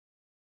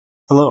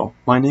Hello,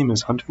 my name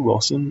is Hunter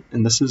Wilson,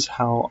 and this is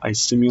how I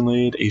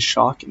simulated a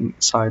shock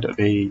inside of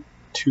a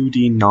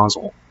 2D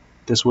nozzle.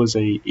 This was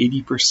a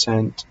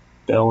 80%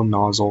 Bell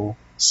Nozzle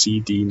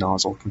CD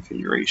nozzle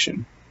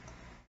configuration.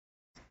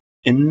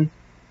 In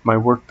my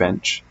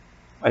workbench,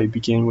 I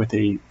began with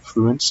a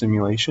Fluent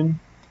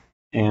simulation,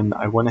 and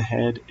I went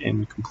ahead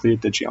and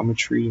completed the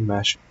geometry,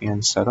 mesh,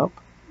 and setup,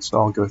 so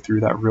I'll go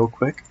through that real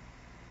quick.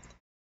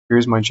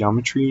 Here's my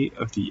geometry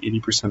of the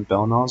 80%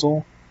 Bell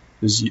nozzle.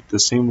 Is the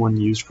same one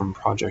used from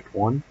Project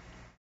 1. You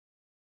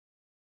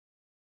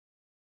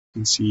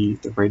can see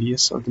the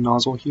radius of the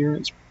nozzle here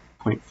is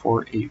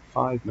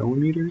 0.485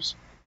 millimeters,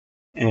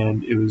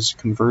 and it was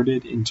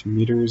converted into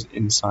meters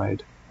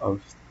inside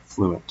of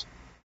Fluent.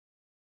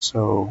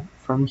 So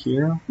from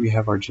here we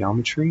have our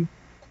geometry,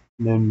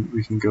 and then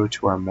we can go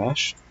to our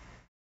mesh.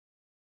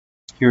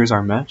 Here's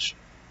our mesh.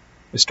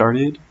 I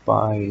started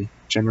by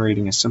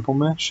generating a simple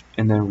mesh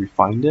and then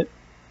refined it.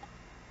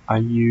 I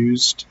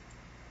used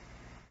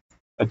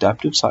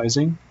adaptive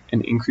sizing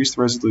and increased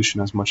the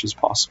resolution as much as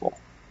possible.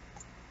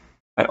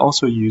 I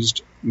also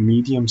used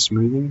medium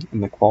smoothing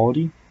in the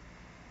quality,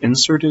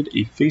 inserted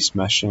a face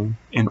meshing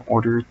in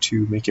order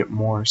to make it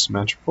more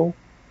symmetrical,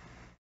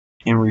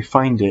 and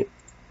refined it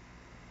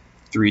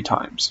 3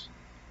 times,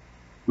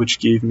 which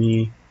gave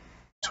me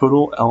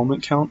total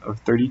element count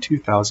of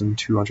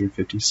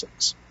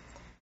 32,256.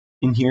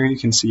 In here you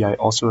can see I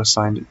also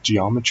assigned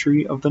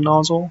geometry of the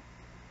nozzle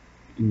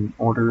in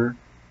order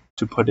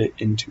to put it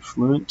into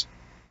Fluent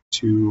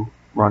to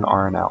run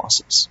our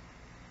analysis.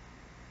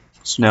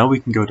 So now we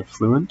can go to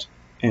Fluent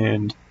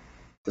and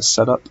the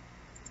setup.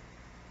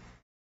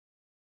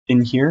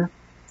 In here,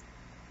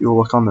 you'll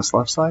look on this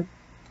left side,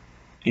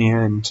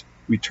 and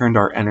we turned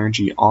our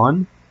energy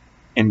on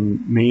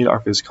and made our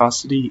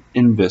viscosity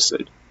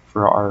inviscid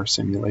for our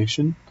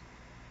simulation.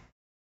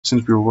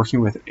 Since we were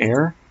working with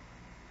air,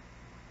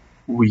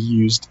 we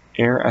used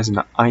air as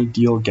an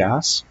ideal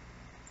gas.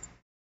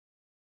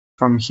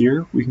 From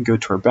here, we can go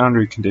to our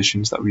boundary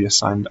conditions that we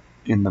assigned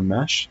in the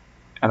mesh.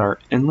 At our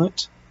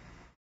inlet,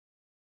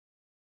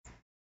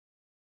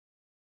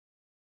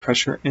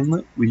 pressure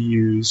inlet, we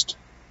used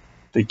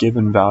the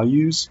given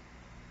values,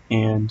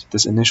 and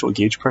this initial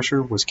gauge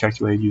pressure was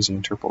calculated using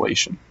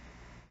interpolation.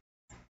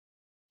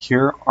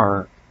 Here,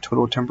 our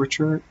total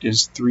temperature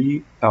is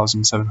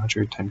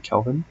 3,710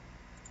 Kelvin.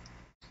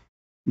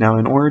 Now,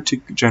 in order to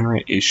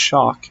generate a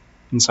shock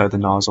inside the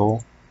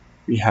nozzle,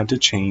 we had to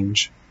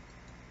change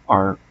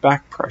our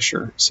back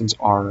pressure since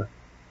our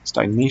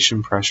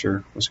stagnation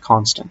pressure was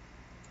constant.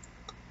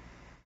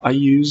 I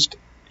used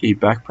a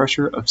back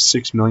pressure of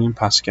 6 million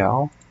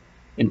Pascal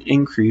and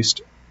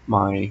increased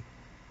my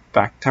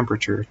back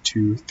temperature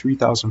to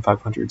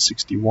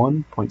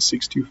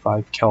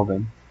 3,561.625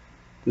 Kelvin.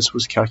 This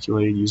was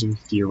calculated using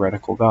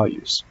theoretical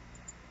values.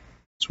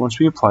 So once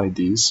we applied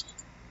these,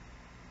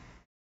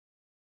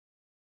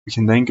 we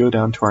can then go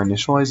down to our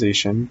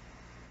initialization.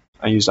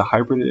 I used a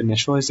hybrid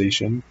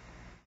initialization.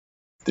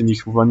 Then you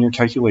can run your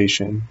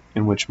calculation,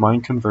 in which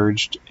mine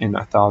converged in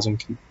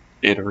 1,000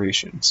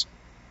 iterations.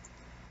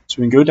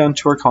 So we can go down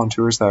to our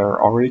contours that are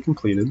already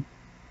completed.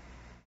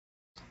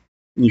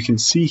 And you can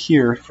see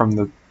here from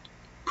the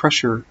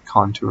pressure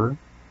contour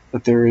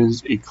that there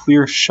is a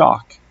clear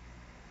shock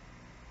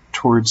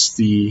towards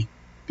the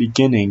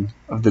beginning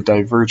of the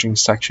diverging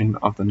section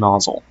of the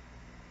nozzle.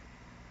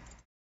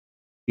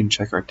 You can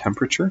check our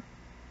temperature.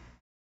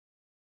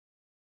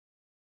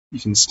 You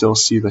can still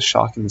see the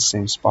shock in the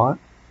same spot.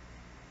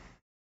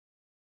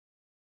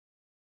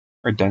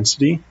 Our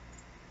density,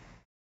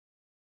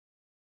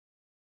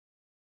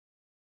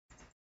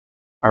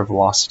 our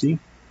velocity,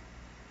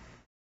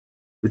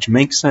 which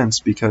makes sense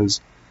because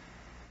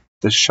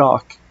the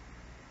shock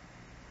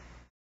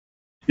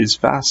is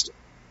fast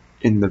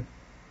in the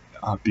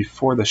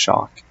before the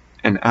shock,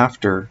 and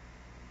after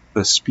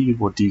the speed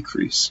will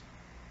decrease,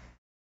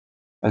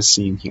 as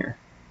seen here.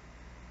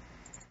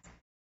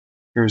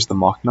 Here's the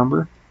Mach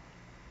number,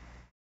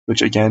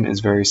 which again is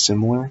very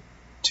similar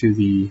to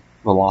the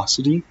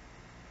velocity.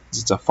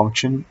 It's a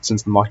function,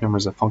 since the Mach number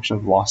is a function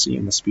of velocity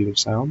and the speed of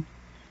sound.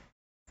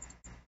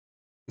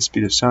 The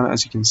speed of sound,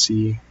 as you can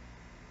see,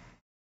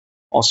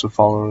 also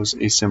follows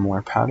a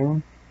similar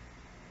pattern.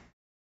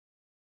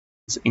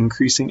 It's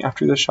increasing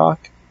after the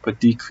shock, but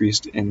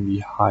decreased in the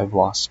high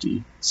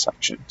velocity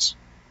sections.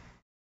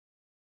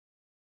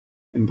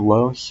 And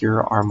below, here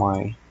are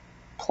my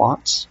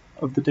plots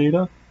of the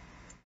data.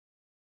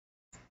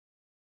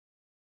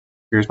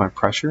 Here's my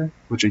pressure,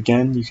 which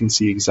again, you can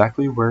see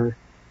exactly where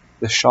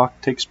the shock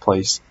takes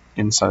place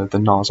inside of the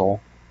nozzle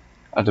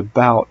at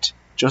about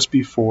just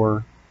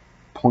before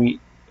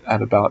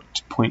at about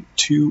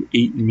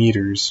 0.28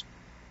 meters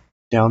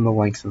down the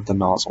length of the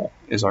nozzle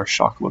is our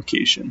shock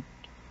location.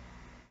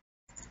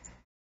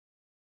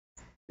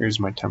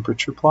 Here's my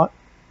temperature plot,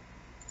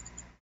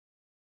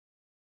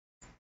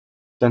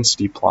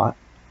 density plot,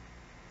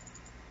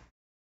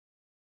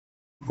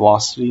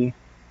 velocity,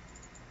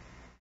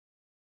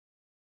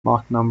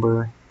 Mach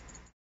number,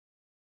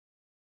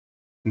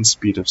 and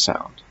speed of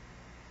sound.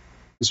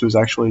 This was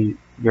actually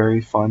very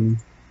fun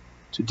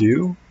to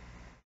do.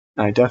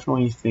 And I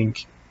definitely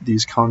think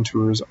these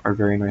contours are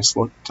very nice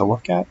to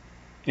look at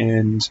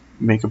and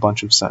make a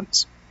bunch of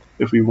sense.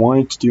 If we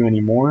wanted to do any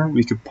more,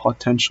 we could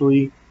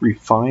potentially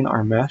refine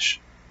our mesh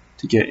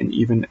to get an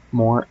even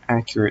more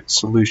accurate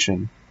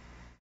solution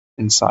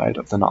inside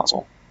of the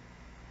nozzle.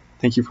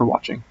 Thank you for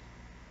watching.